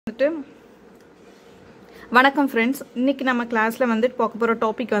வணக்கம் फ्रेंड्स இன்னைக்கு நம்ம கிளாஸ்ல வந்து பார்க்க போற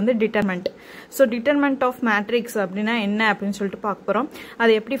டாபிக் வந்து determinant so determinant of matrix அப்படினா என்ன அப்படினு சொல்லிட்டு பார்க்க போறோம்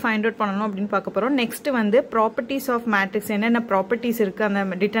அது எப்படி ஃபைண்ட் அவுட் பண்ணனும் அப்படினு பார்க்க போறோம் நெக்ஸ்ட் வந்து ப்ராப்பர்ட்டீஸ் ஆஃப் மேட்ரிக்ஸ் என்னென்ன ப்ராப்பர்ட்டீஸ் இருக்கு அந்த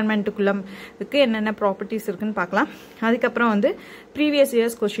டிட்டர்மினன்ட்க்குள்ளக்கு என்னென்ன ப்ராப்பர்ட்டீஸ் இருக்குன்னு பார்க்கலாம் அதுக்கு அப்புறம் வந்து previous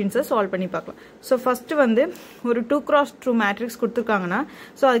years questions சால்வ் பண்ணி பார்க்கலாம் சோ ஃபர்ஸ்ட் வந்து ஒரு 2x2 மேட்ரிக்ஸ் கொடுத்திருக்காங்கன்னா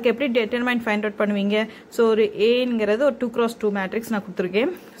சோ அதுக்கு எப்படி டிட்டர்மினன்ட் ஃபைண்ட் அவுட் பண்ணுவீங்க சோ ஒரு A ங்கிறது ஒரு 2x2 மேட்ரிக்ஸ் நான்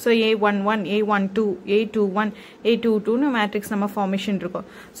கொடுத்திருக்கேன் so A11 A12 A21 A22 னு மேட்ரிக்ஸ் நம்ம ஃபார்மேஷன் இருக்கும்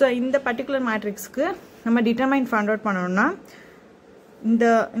சோ இந்த பர்టిక్యులர் மேட்ரிக்ஸ்க்கு நம்ம டிட்டர்மைன் ஃபைண்ட் அவுட் பண்ணனும்னா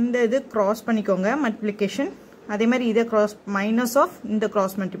இந்த இது கிராஸ் பண்ணிக்கோங்க மல்டிப்ளிகேஷன் அதே மாதிரி இத கிராஸ் மைனஸ் ஆஃப் இந்த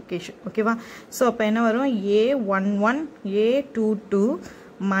கிராஸ் மல்டிப்ளிகேஷன் ஓகேவா சோ அப்ப என்ன வரும் A11 A22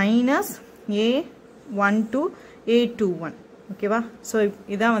 minus A12 A21 ஓகேவா சோ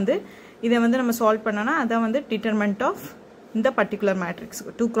இத வந்து நம்ம சால்வ் பண்ணனா அத வந்து டிட்டர்மினன்ட் ஆஃப் இந்த பர்టిక్యులர் மேட்ரிக்ஸ்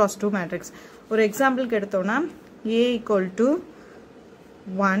 2x2 மேட்ரிக்ஸ் ஒரு எக்ஸாம்பிளுக்கு எடுத்தோம்னா A =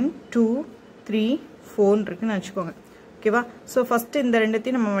 1 2 3 4 இருக்குன்னு வெச்சுக்கோங்க ஓகேவா சோ ஃபர்ஸ்ட் இந்த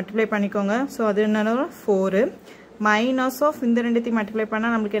ரெண்டுத்தையும் நம்ம மல்டிப்ளை பண்ணிக்கோங்க சோ அது என்ன வரும் 4 மைனஸ் ஆஃப் இந்த ரெண்டுத்தையும் மல்டிப்ளை பண்ணா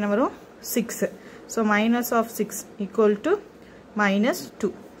நமக்கு என்ன வரும் 6 சோ மைனஸ் ஆஃப் 6 =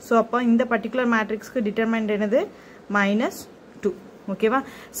 -2 சோ அப்ப இந்த பர்టిక్యులர் மேட்ரிக்ஸ்க்கு டிட்டர்மினன்ட் என்னது -2 ஓகேவா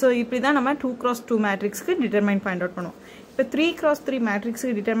சோ இப்படி தான் நம்ம 2x2 மேட்ரிக்ஸ்க்கு டிட்டர்மைன் ஃபைண்ட் அவுட் பண்ணுவோம் இப்போ 3x3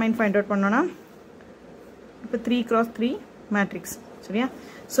 மேட்ரிக்ஸ்க்கு டிட்டர்மைன் ஃபைண்ட் அவுட் பண்ணனும்னா இப்போ 3x3 மேட்ரிக்ஸ் சரியா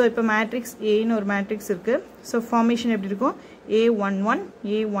சோ இப்போ மேட்ரிக்ஸ் A ன்னு ஒரு மேட்ரிக்ஸ் இருக்கு சோ ஃபார்மேஷன் எப்படி இருக்கும் A11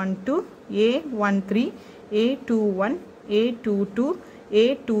 A12 A13 A21 A22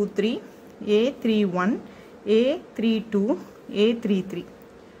 A23 A31 A32 A33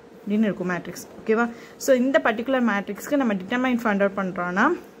 ன்னு இருக்கும் மேட்ரிக்ஸ் ஓகேவா சோ இந்த பர்టిక్యులர் மேட்ரிக்ஸ்க்கு நம்ம டிட்டர்மைன் ஃபைண்ட் அவுட் பண்றோம்னா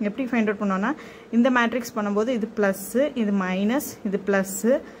எப்படி ஃபைண்ட் அவுட் பண்ணோம்னா இந்த மேட்ரிக்ஸ் பண்ணும்போது இது பிளஸ் இது மைனஸ் இது பிளஸ்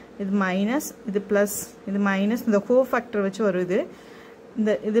இது மைனஸ் இது பிளஸ் இது மைனஸ் இந்த கோஃபேக்டர் வச்சு வருது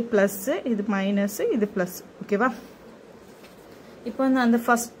இந்த இது பிளஸ் இது மைனஸ் இது பிளஸ் ஓகேவா இப்போ அந்த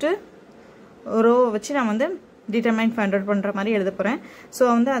ஃபர்ஸ்ட் ரோ வச்சு நான் வந்து டிட்டர்மைன் ஃபைண்ட் அவுட் பண்ற மாதிரி எழுத போறேன் சோ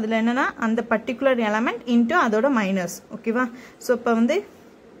வந்து அதுல என்னன்னா அந்த பர்టిక్యులர் எலிமெண்ட் இன்டு அதோட மைனஸ் ஓகேவா சோ இப்போ வந்து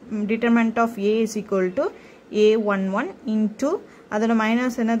determinant of A is equal to A11 into அதோட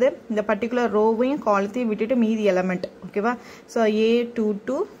மைனஸ் என்னது இந்த பர்టిక్యులர் ரோவையும் காலத்தையும் விட்டுட்டு மீதி எலிமெண்ட் ஓகேவா so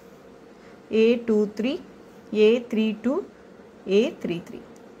A22 A23 A32 A33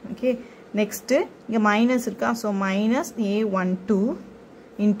 okay next இங்க மைனஸ் இருக்கா சோ மைனஸ் A12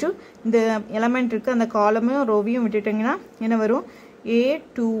 into இந்த எலிமெண்ட் இருக்கு அந்த காலமையும் ரோவையும் விட்டுட்டீங்கன்னா என்ன வரும்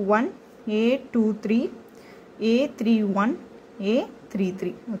A21 A23 A31 A33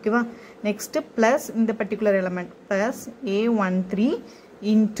 ஓகேவா நெக்ஸ்ட் பிளஸ் இந்த particular element plus A13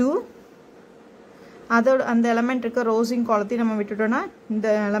 into அதோட அந்த எலிமெண்ட் இருக்க ரோஸிங் காலத்தையும் நம்ம விட்டுட்டோம்னா இந்த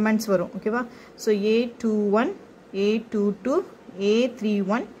எலிமெண்ட்ஸ் வரும் ஓகேவா so A21 A22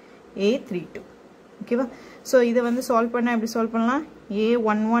 A31 A32 ஓகேவா சோ இத வந்து சால்வ் பண்ணா எப்படி சால்வ் பண்ணலாம்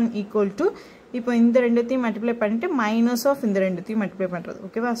A11 = இப்போ இந்த ரெண்டுத்தையும் மல்டிப்ளை பண்ணிட்டு மைனஸ் ஆஃப் இந்த ரெண்டுத்தையும் மல்டிப்ளை பண்றது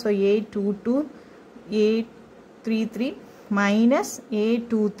ஓகேவா so A22 A33 minus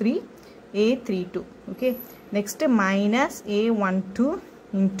A23 A32 okay next minus A12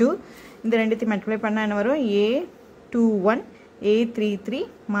 into இந்த ரெண்டுத்தையும் மல்டிப்ளை பண்ணா என்ன வரும் A21 A33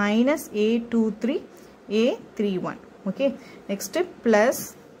 minus A23 A31 okay next plus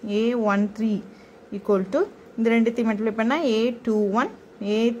A13 equal to இந்த ரெண்டுத்தையும் மல்டிப்ளை பண்ணா A21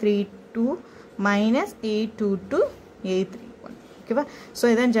 A32 minus A22 A31 ஓகேவா சோ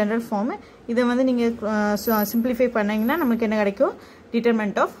இதான் ஜெனரல் ஃபார்ம் இத வந்து நீங்க சிம்பிளிஃபை பண்ணீங்கன்னா நமக்கு என்ன கிடைக்கும்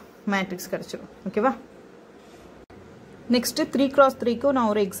டிட்டர்மினன்ட் ஆஃப் மேட்ரிக்ஸ் கிடைச்சிரும் ஓகேவா நெக்ஸ்ட் 3x3 க்கு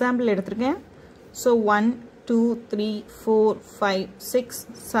நான் ஒரு எக்ஸாம்பிள் எடுத்துர்க்கேன் சோ 1 2 3 4 5 6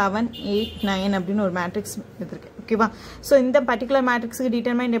 7 8 9 அப்படின ஒரு மேட்ரிக்ஸ் எடுத்துர்க்கேன் ஓகேவா சோ இந்த பர்టిక్యులர் மேட்ரிக்ஸ்க்கு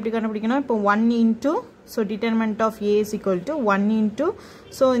டிட்டர்மினன்ட் எப்படி கண்டுபிடிக்கணும் இப்போ 1 into so determinant of A is equal to 1 into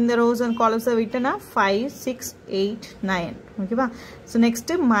so in the rows and columns விட்டனா 5 6 8 9 ஓகேவா so next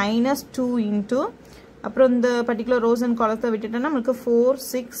minus 2 into அப்புறம் இந்த particular rows and columns விட்டனா நமக்கு 4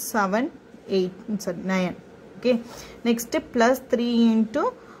 6 7 8 sorry 9 okay next plus 3 into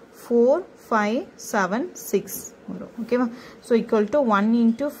 4 5 7 6 வரும் ஓகேவா so equal to 1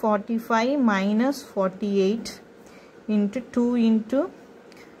 into 45 minus 48 into 2 into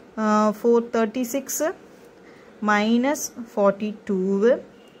 436 minus 42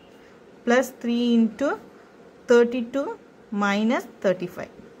 plus 3 into 32 minus 35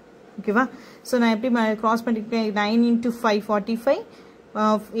 ஓகேவா so நான் எப்படி cross பண்ணிட்டேன் 9 into 5 45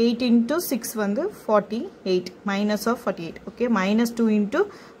 8 into 6 வந்து 48 minus of 48 okay minus 2 into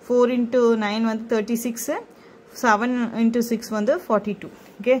 4 into 9 வந்து 36 7 into 6 வந்து 42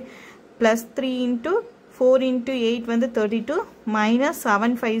 okay, plus 3 into 4 into 8 வந்து 32 minus 7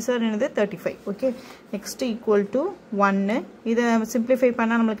 5s are என்னது 35 okay, next equal to 1 இதை simplify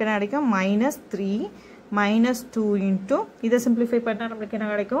பண்ணா நம்மளுக்கு என்ன கிடைக்கும் minus 3 minus 2 into இதை simplify பண்ணா நம்மளுக்கு என்ன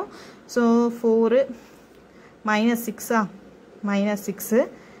கிடைக்கும் so 4 minus 6 minus 6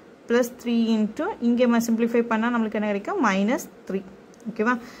 plus 3 into இங்கே simplify பண்ணா நம்மளுக்கு என்ன கிடைக்கும் minus 3 okay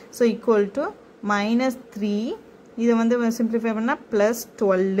வா so equal to minus 3 இதை வந்து simplify பண்ணா plus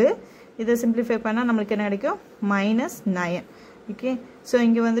 12 இதை simplify பண்ணா நம்மளுக்கு என்ன கிடைக்கும் minus 9 okay so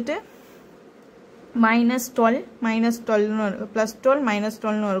இங்க வந்துட்டு minus 12 plus 12 minus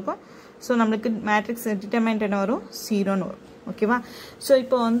 12 னு இருக்கும் so நம்மளுக்கு மேட்ரிக்ஸ் டிட்டர்மினன்ட் என்ன வரும் 0 னு வரும் ஓகேவா சோ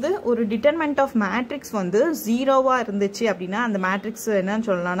இப்போ வந்து ஒரு டிட்டர்மினன்ட் ஆஃப் மேட்ரிக்ஸ் வந்து 0வா இருந்துச்சு அப்படினா அந்த மேட்ரிக்ஸ் என்னன்னு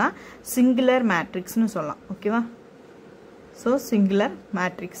சொல்லலாம்னா சிங்குலர் மேட்ரிக்ஸ் னு சொல்லலாம் ஓகேவா so singular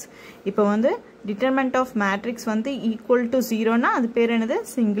matrix இப்போ வந்து determinant of matrix வந்து equal to 0 னா அது பேர் என்னது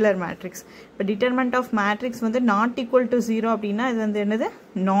singular matrix இப்போ determinant of matrix வந்து not equal to 0 அப்படினா இது வந்து என்னது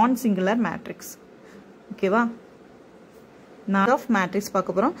non singular matrix ஓகேவா not of matrix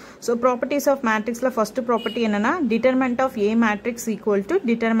பார்க்க போறோம் so properties of matrixல first property என்னன்னா determinant of A matrix equal to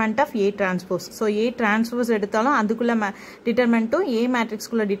determinant of A transpose so A transpose எடுத்தாலும் அதுக்குள்ள determinant A matrix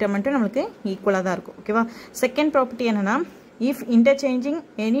குள்ள determinant நமக்கு ஈக்குவலா தான் இருக்கும் ஓகேவா செகண்ட் property என்னன்னா if interchanging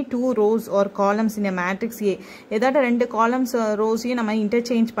any two rows or columns in a matrix A ஏதாவது ரெண்டு columns rows நம்ம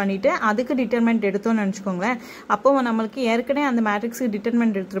interchange பண்ணிட்டு அதுக்கு determinant எடுத்தோம்னு நினைச்சுக்கோங்க அப்போ நமக்கு ஏற்கனவே அந்த மேட்ரிக்ஸ்க்கு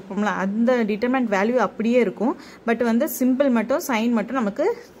determinant எடுத்துறோம்ல அந்த determinant வேல்யூ அப்படியே இருக்கும் பட் வந்து சிம்பிள் மட்டும் சைன் மட்டும் நமக்கு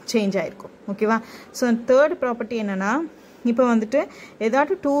சேஞ்ச் ஆயிருக்கும் ஓகேவா சோ தேர்ட் ப்ராப்பர்ட்டி என்னன்னா இப்போ வந்துட்டு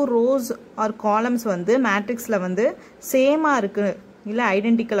ஏதாவது two rows or columns வந்து மேட்ரிக்ஸ்ல வந்து சேமா இருக்கு இல்ல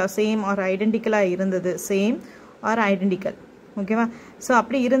ஐடென்டிக்கலா சேம் ஆர் ஐடென்டிக்கலா இருந்தது சேம் ஆர் ஐடென்டிக்கல் ஓகேவா சோ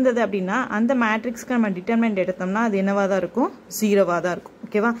அப்படி இருந்தது அப்படினா அந்த மேட்ரிக்ஸ்க்கு நம்ம டிட்டர்மினன்ட் எடுத்தோம்னா அது என்னவா தான் இருக்கும் 0வா தான் இருக்கும்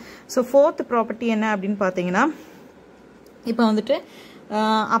ஓகேவா சோ ஃபோர்த் ப்ராப்பர்ட்டி என்ன அப்படினு பாத்தீங்கன்னா இப்போ வந்துட்டு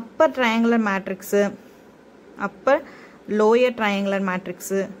Appar triangular matrix upper lower triangular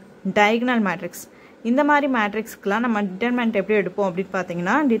matrix diagonal matrix இந்த மாதிரி மேட்ரிக்ஸ்க்குலாம் நம்ம டிட்டர்மினன்ட் எப்படி எடுப்போம் அப்படினு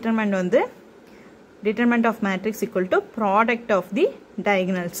பாத்தீங்கன்னா டிட்டர்மினன்ட் வந்து determinant of matrix equal to product of the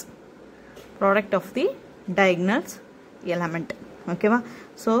diagonals element okay va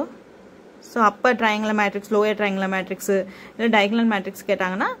so upper triangular matrix lower triangular matrix இல்ல diagonal matrix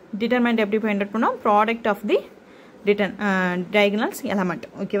கேட்டாங்கன்னா determinant எப்படி find out பண்ணோம் product of the diagonals element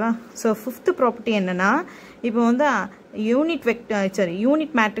okay va so fifth property என்னன்னா இப்போ வந்து unit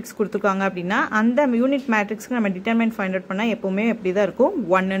matrix கொடுத்துருக்காங்க அப்படின்னா அந்த யூனிட் மேட்ரிக்ஸ்க்கு நம்ம டிட்டர்மினன்ட் ஃபைண்ட் அவுட் பண்ணா எப்பவுமே எப்படி தான் இருக்கும்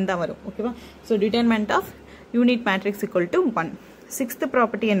 1 ன்னு தான் வரும் ஓகேவா so determinant of unit matrix equal to 1 sixth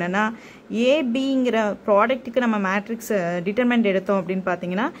property என்னன்னா ஏபிங்கிற ப்ராடக்ட்டுக்கு நம்ம மேட்ரிக்ஸ் டிட்டர்மினன்ட் எடுத்தோம் அப்படின்னு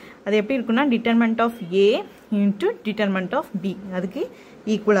பார்த்தீங்கன்னா அது எப்படி இருக்குன்னா determinant of A into determinant of B அதுக்கு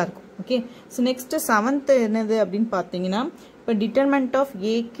ஈக்குவலாக இருக்கும் ஓகே ஸோ நெக்ஸ்ட் செவன்த் என்னது அப்படின்னு பார்த்தீங்கன்னா இப்போ டிட்டர்மினன்ட் ஆஃப்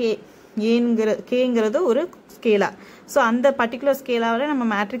கேங்கிறது ஒரு ஸ்கேலார் ஸோ அந்த பர்டிகுலர் ஸ்கேலாவில் நம்ம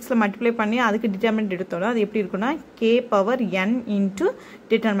மேட்ரிக்ஸில் மல்டிப்ளை பண்ணி அதுக்கு டிட்டர்மினன்ட் எடுத்தோம்னா அது எப்படி இருக்குன்னா k power n into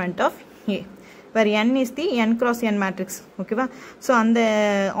determinant of A where n is the n cross n matrix okay va so and the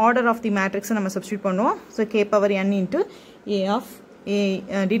order of the matrix நம்ம substitute பண்ணுவோம் so k power n into a of a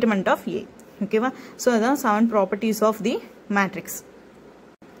determinant of a okay va so அதான் 7 properties of the matrix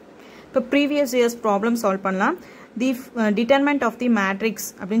இப்போ previous years problem solve பண்ணலாம் the determinant of the matrix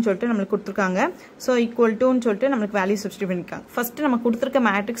அப்படினு சொல்லிட்டு நமக்கு கொடுத்திருக்காங்க so equal to னு சொல்லிட்டு நமக்கு வேல்யூ சப்ஸ்டிட்யூட் பண்ணிருக்காங்க ஃபர்ஸ்ட் நம்ம கொடுத்திருக்க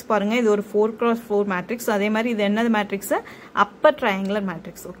மேட்ரிக்ஸ் பாருங்க இது ஒரு 4x4 மேட்ரிக்ஸ் அதே மாதிரி இது என்னது மேட்ரிக்ஸ் அப்பர் ட்ரையாங்குலர்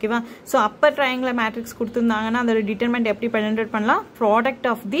மேட்ரிக்ஸ் ஓகேவா சோ அப்பர் ட்ரையாங்குலர் மேட்ரிக்ஸ் கொடுத்திருந்தாங்கன்னா அதோட டிட்டர்மினன்ட் எப்படி ஃபைண்ட் பண்ணலாம் product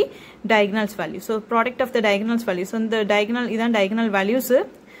of the diagonals value so product of the diagonals value so இந்த டயகனல் இதான் டயகனல் வேல்யூஸ்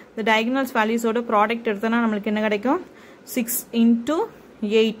இந்த டயகனல்ஸ் வேல்யூஸோட ப்ராடக்ட் எடுத்தனா நமக்கு என்ன கிடைக்கும் 6 into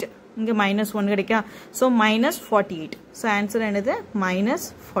 8 இங்க -1 கிடைக்கா so -48 so answer என்னது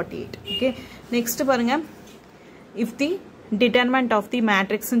 -48 okay next பாருங்க if the determinant of the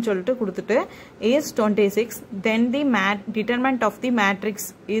matrix னு சொல்லிட்டு கொடுத்துட்டு is 26 then the determinant of the matrix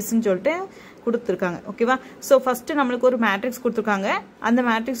is னு சொல்லிட்டு கொடுத்திருக்காங்க ஓகேவா சோ ஃபர்ஸ்ட் நமக்கு ஒரு மேட்ரிக்ஸ் கொடுத்திருக்காங்க அந்த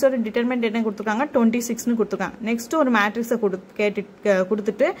மேட்ரிக்ஸோட டிட்டர்மினன்ட் என்ன கொடுத்திருக்காங்க 26 னு கொடுத்திருக்காங்க நெக்ஸ்ட் ஒரு மேட்ரிக்ஸை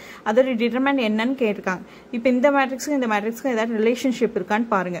கொடுத்துட்டு அதோட டிட்டர்மினன்ட் என்னன்னு கேட்டிருக்காங்க இப்போ இந்த மேட்ரிக்ஸ்க்கு இந்த மேட்ரிக்ஸ்க்கு ஏதாவது ரிலேஷன்ஷிப் இருக்கான்னு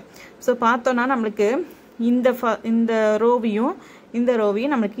பாருங்க சோ பார்த்தோம்னா நமக்கு இந்த ரோவையும் இந்த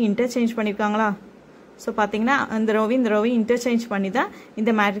ரோவையும் நமக்கு இன்டர்சேஞ்ச் பண்ணிருக்காங்களா சோ பாத்தீங்கன்னா இந்த ரோவையும் இன்டர்சேஞ்ச் பண்ணி தான்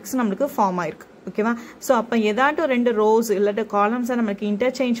இந்த மேட்ரிக்ஸ் நமக்கு ஃபார்ம் ஆயிருக்கு ஓகேவா சோ அப்ப ஏதாட்டும் ரெண்டு ரோஸ் இல்ல காலம்ஸ் நமக்கு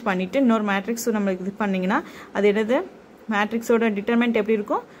இன்டர்சேஞ்ச் பண்ணிட்டு இன்னொரு மேட்ரிக்ஸ் நமக்கு இது பண்ணீங்கன்னா அது என்னது மேட்ரிக்ஸோட டிட்டர்மினன்ட் எப்படி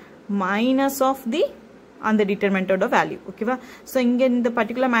இருக்கும் மைனஸ் ஆஃப் தி அந்த டிட்டர்மெண்டோட வேல்யூ ஓகேவா ஸோ இங்கே இந்த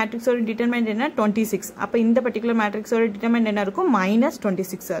பர்டிகுலர் மேட்ரிக்ஸோட டிட்டர்மெண்ட் என்ன 26 அப்போ இந்த பர்டிகுலர் மேட்ரிக்ஸோட டிட்டர்மெண்ட் என்ன இருக்கும்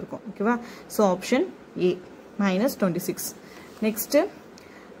 -26 இருக்கும் ஓகேவா so option A -26 next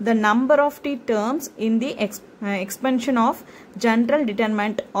the number of the terms in the expansion of general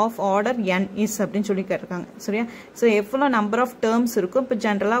determinant of order n is அப்படினு சொல்லி கேட்டிருக்காங்க சரியா ஸோ எவ்வளோ நம்பர் ஆஃப் டேர்ம்ஸ் இருக்கும் இப்போ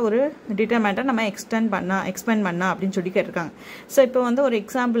ஜென்ரலாக ஒரு டிட்டர்மெண்ட்டை நம்ம எக்ஸ்பேண்ட் பண்ணா அப்படின்னு சொல்லி கேட்டிருக்காங்க ஸோ இப்போ வந்து ஒரு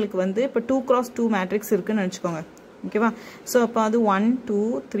எக்ஸாம்பிளுக்கு வந்து இப்போ 2x2 மேட்ரிக்ஸ் இருக்குன்னு வச்சுக்கோங்க ஓகேவா ஸோ அப்போ அது 1 2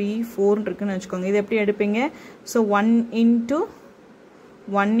 3 4 இருக்குன்னு வச்சுக்கோங்க இது எப்படி எடுப்பீங்க ஸோ 1 into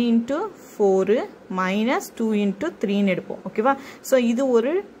 4 minus 2 into 3 எடுப்போம் ஓகேவா ஸோ இது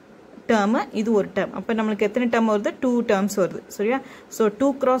ஒரு term இது ஒரு term அப்போ நம்மளுக்கு எத்தனை term வருது 2 terms வருது சரியா ஸோ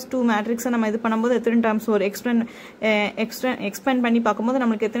 2x2 மேட்ரிக்ஸை நம்ம இது பண்ணும்போது எத்தனை terms வரும் எக்ஸ்பேண்ட் பண்ணி பார்க்கும்போது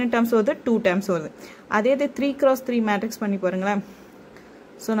நம்மளுக்கு எத்தனை terms வருது 2 terms வருது அதே இது 3x3 மேட்ரிக்ஸ் பண்ணி பாருங்களேன்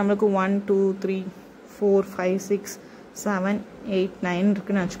ஸோ நம்மளுக்கு 1 2 3 4 5 6 7 8 9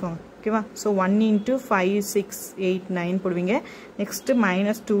 இருக்குன்னு வச்சுக்கோங்க ஓகேவா ஸோ 1 into 5 6 8 9 போடுவீங்க நெக்ஸ்ட்டு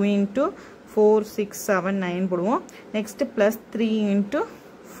 -2 into 4 6 7 9 போடுவோம் நெக்ஸ்ட்டு +3 into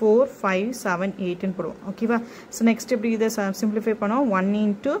 4 5 7 8 போடுவோம் ஓகேவா ஸோ நெக்ஸ்ட் எப்படி இதை சிம்பிளிஃபை பண்ணோம் 1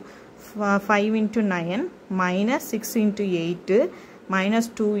 into 5 into 9 -6 into 8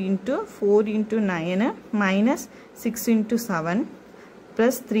 -2 into 4 into 9 -6 into 7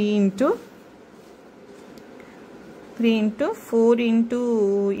 +3 into 4 into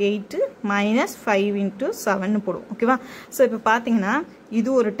 8 -5 into 7 போடுவோம் ஓகேவா ஸோ இப்போ பார்த்தீங்கன்னா இது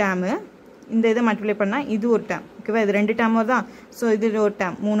ஒரு டேர்மு இந்த இதை மல்டிப்ளை பண்ணால் இது ஒரு டேர்ம் ஓகேவா இது 2 டேர்ம் தான் ஸோ இது ஒரு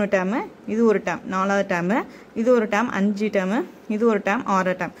டேர்ம் 3 டேர்மு இது ஒரு டேர்ம் 4வது டேர்மு இது ஒரு டேர்ம் 5 டேர்மு இது ஒரு டேர்ம்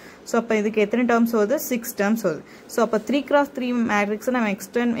 6 டேர்ம் ஸோ அப்போ இதுக்கு எத்தனை டேர்ம்ஸ் வருது 6 டேர்ம்ஸ் வருது ஸோ அப்போ 3x3 மேட்ரிக்ஸை நம்ம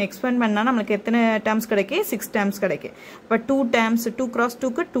எக்ஸ்பேண்ட் பண்ணால் நம்மளுக்கு எத்தனை டேர்ம்ஸ் கிடைக்கும் 6 டேர்ம்ஸ் கிடைக்கும் இப்போ 2 டேர்ம்ஸ்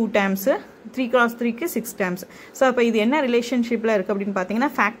 2x2க்கு 2 டேர்ம்ஸு 3x3க்கு 6 டேர்ம்ஸ் ஸோ அப்போ இது என்ன ரிலேஷன்ஷிப்பில் இருக்குது அப்படின்னு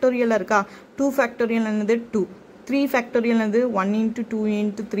பார்த்தீங்கன்னா ஃபேக்டோரியலில் இருக்கா 2 ஃபேக்டோரியல் என்னது 2 3 ஃபேக்டோரியல் என்னது 1 into 2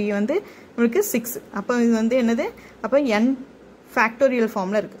 into 3 வந்து உங்களுக்கு 6 அப்போ இது வந்து என்னது அப்போ n ஃபேக்டோரியல்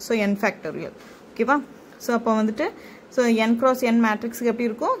ஃபார்மில் இருக்குது ஸோ n ஃபேக்டோரியல் ஓகேவா ஸோ அப்போ வந்துட்டு ஸோ n cross n மேட்ரிக்ஸுக்கு எப்படி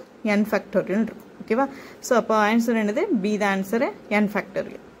இருக்கும் n ஃபேக்டோரியல் இருக்கும் ஓகேவா ஸோ அப்போ ஆன்சர் என்னது be the answer n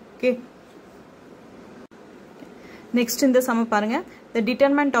factorial okay next இந்த சம பாருங்க the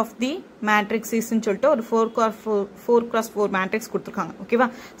determinant of the matrix is ன்னு சொல்லிட்டு ஒரு 4x4 மேட்ரிக்ஸ் கொடுத்துருக்காங்க ஓகேவா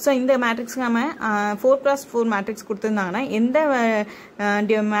ஸோ இந்த மேட்ரிக்ஸ்க்கு நம்ம 4x4 மேட்ரிக்ஸ் கொடுத்துருந்தாங்கன்னா எந்த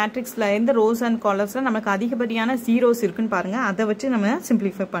மேட்ரிக்ஸில் எந்த ரோஸ் அண்ட் காலர்ஸில் நமக்கு அதிகப்படியான ஜீரோஸ் இருக்குன்னு பாருங்கள் அதை வச்சு நம்ம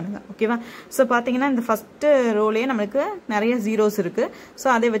சிம்பிளிஃபை பண்ணுங்கள் ஓகேவா ஸோ பார்த்தீங்கன்னா இந்த ஃபஸ்ட்டு ரோலேயே நம்மளுக்கு நிறைய ஜீரோஸ் இருக்குது ஸோ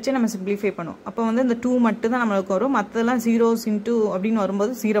அதை வச்சு நம்ம சிம்பிளிஃபை பண்ணுவோம் அப்போ வந்து இந்த 2 மட்டும் தான் நம்மளுக்கு வரும் மற்றதெல்லாம் ஜீரோஸ் இன்ட்டு அப்படின்னு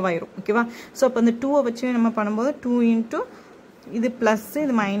வரும்போது 0 ஆயிரும் ஓகேவா ஸோ அப்போ இந்த 2 வச்சு நம்ம பண்ணும்போது 2 into இது ப்ளஸ்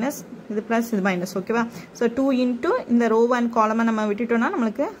இது மைனஸ் இது ப்ளஸ் இது மைனஸ் ஓகேவா ஸோ 2 into இந்த ரோ அண்ட் காலமை நம்ம விட்டுட்டோம்னா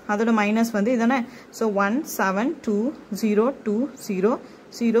நம்மளுக்கு அதோட மைனஸ் வந்து இதுதானே ஸோ 1 7 2 0 2 0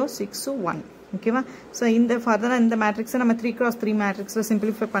 0 6 1 ஓகேவா ஸோ இந்த ஃபர்தராக இந்த மேட்ரிக்ஸை நம்ம 3x3 மேட்ரிக்ஸில்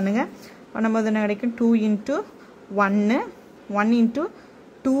சிம்பிளிஃபை பண்ணுங்கள் பண்ணும்போது என்ன கிடைக்கும் 2 into 1 1 into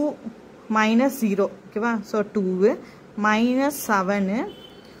 2 -0 ஓகேவா ஸோ 2 -7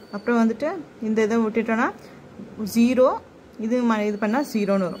 அப்புறம் வந்துட்டு இந்த இதை விட்டுட்டோன்னா 0 இது பண்ணால்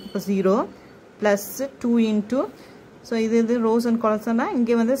 0ன்னு வரும் இப்போ 0 ப்ளஸ் 2 into ஸோ இது ரோஸ் அண்ட் காலர்ஸ்னா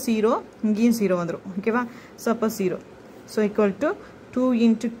இங்கே வந்து 0 இங்கேயும் 0 வந்துடும் ஓகேவா ஸோ அப்போ 0 so equal to 2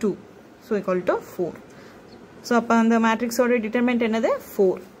 into 2 so equal to 4 so அப்போ அந்த மேட்ரிக்ஸோட டிட்டர்மெண்ட் என்னது 4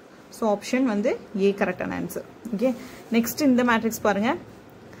 ஸோ ஆப்ஷன் வந்து ஏ கரெக்டான ஆன்சர் ஓகே நெக்ஸ்ட் இந்த மேட்ரிக்ஸ் பாருங்கள்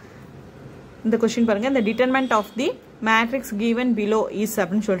இந்த கொஸ்டின் பாருங்கள் இந்த determinant of the matrix given below is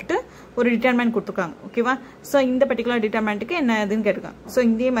அப்படின்னு சொல்லிட்டு ஒரு டிட்டர்மெண்ட் கொடுத்துருக்காங்க ஓகேவா ஸோ இந்த பர்டிகுலர் டிட்டர்மெண்ட்டுக்கு என்ன இதுன்னு கேட்டிருக்காங்க ஸோ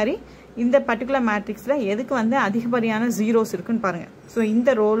இதே மாதிரி இந்த பர்டிகுலர் மேட்ரிக்ஸில் எதுக்கு வந்து அதிகப்படியான ஜீரோஸ் இருக்குன்னு பாருங்கள் ஸோ இந்த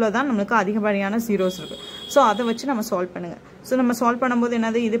ரோவில் தான் நம்மளுக்கு அதிகப்படியான ஜீரோஸ் இருக்குது ஸோ அதை வச்சு நம்ம சால்வ் பண்ணுங்கள் ஸோ நம்ம சால்வ் பண்ணும்போது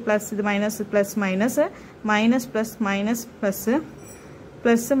என்னது இது ப்ளஸ் இது minus plus minus minus plus minus plus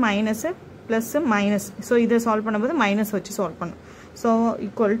plus minus plus minus so இதை சால்வ் பண்ணும்போது மைனஸ் வச்சு சால்வ் பண்ணணும் so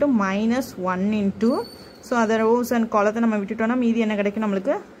equal to -1 into so அதை ரோஸ் அண்ட் காலத்தை நம்ம விட்டுட்டோம்னா மீதி என்ன கிடைக்கும்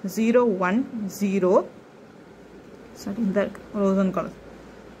நம்மளுக்கு 0 1 0 சாரி இந்த இருக்கு ரோஸ் அண்ட் காலர்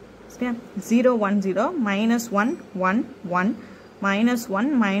சரியா 0 1 0 -1 1 1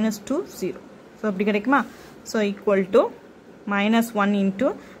 -1 -2 0 ஸோ அப்படி கிடைக்குமா so equal to -1 into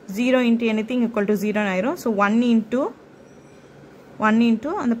 0 into anything equal to 0 ஆயிரும் ஸோ 1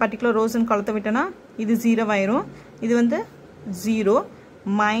 into அந்த பர்டிகுலர் ரோஸ் அண்ட் காலத்தை விட்டோன்னா இது 0 ஆயிரும் இது வந்து 0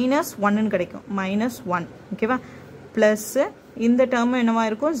 -1 கிடைக்கும் -1 ஓகேவா ப்ளஸ் இந்த டேர்ம் என்னவா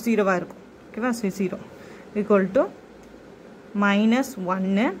இருக்கும் 0வா இருக்கும் ஓகேவா ஸோ 0 ஈக்குவல் டு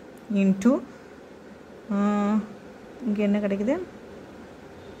 -1 into இங்கே என்ன கிடைக்குது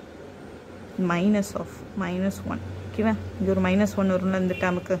மைனஸ் 1 ஓகேவா இங்கே ஒரு -1 வரும்ல இந்த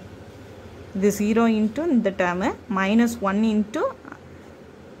டேர்முக்கு இது 0 இன்ட்டு இந்த டேர்மு -1 இன்ட்டு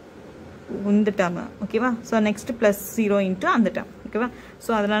இந்த டேர்மு ஓகேவா ஸோ நெக்ஸ்ட்டு +0 இன்ட்டு அந்த டேர்ம் ஓகேவா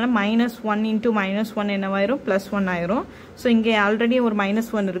ஸோ அதனால் -1 இன்ட்டு -1 என்னவாயிரும் +1 ஆயிரும் ஸோ இங்கே ஆல்ரெடி ஒரு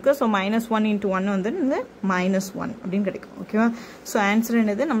 -1 இருக்குது ஸோ -1 இன்ட்டு 1 வந்து இந்த -1 அப்படின்னு கிடைக்கும் ஓகேவா ஸோ ஆன்சர்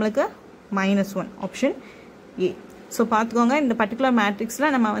என்னது நம்மளுக்கு -1 ஆப்ஷன் ஏ ஸோ பார்த்துக்கோங்க இந்த பர்டிகுலர்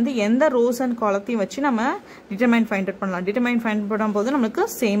மேட்ரிக்ஸில் நம்ம வந்து எந்த ரோஸ் அண்ட் காலத்தையும் வச்சு நம்ம டிட்டர்மைன் ஃபைண்ட் அவுட் பண்ணலாம் டிட்டர்மைன் ஃபைண்ட் பண்ணும்போது நம்மளுக்கு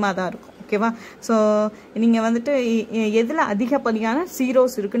சேமாக தான் இருக்கும் ஓகேவா ஸோ நீங்கள் வந்துட்டு எதில் அதிகப்படியான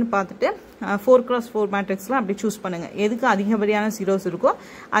ஜீரோஸ் இருக்குன்னு பார்த்துட்டு 4x4 மேட்ரிக்ஸில் அப்படி சூஸ் பண்ணுங்கள் எதுக்கு அதிகப்படியான ஜீரோஸ் இருக்கோ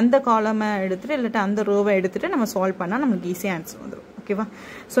அந்த காலமை எடுத்துகிட்டு இல்லாட்டி அந்த ரோவை எடுத்துகிட்டு நம்ம சால்வ் பண்ணால் நம்மளுக்கு ஈஸியாக ஆன்சர் வந்துடும் ஓகேவா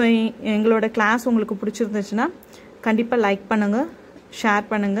ஸோ எங்களோட கிளாஸ் உங்களுக்கு பிடிச்சிருந்துச்சுன்னா கண்டிப்பாக லைக் பண்ணுங்கள்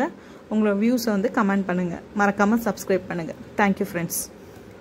ஷேர் பண்ணுங்கள் உங்களோட வியூஸை வந்து கமெண்ட் பண்ணுங்கள் மறக்காமல் சப்ஸ்கிரைப் பண்ணுங்கள் தேங்க்யூ ஃப்ரெண்ட்ஸ்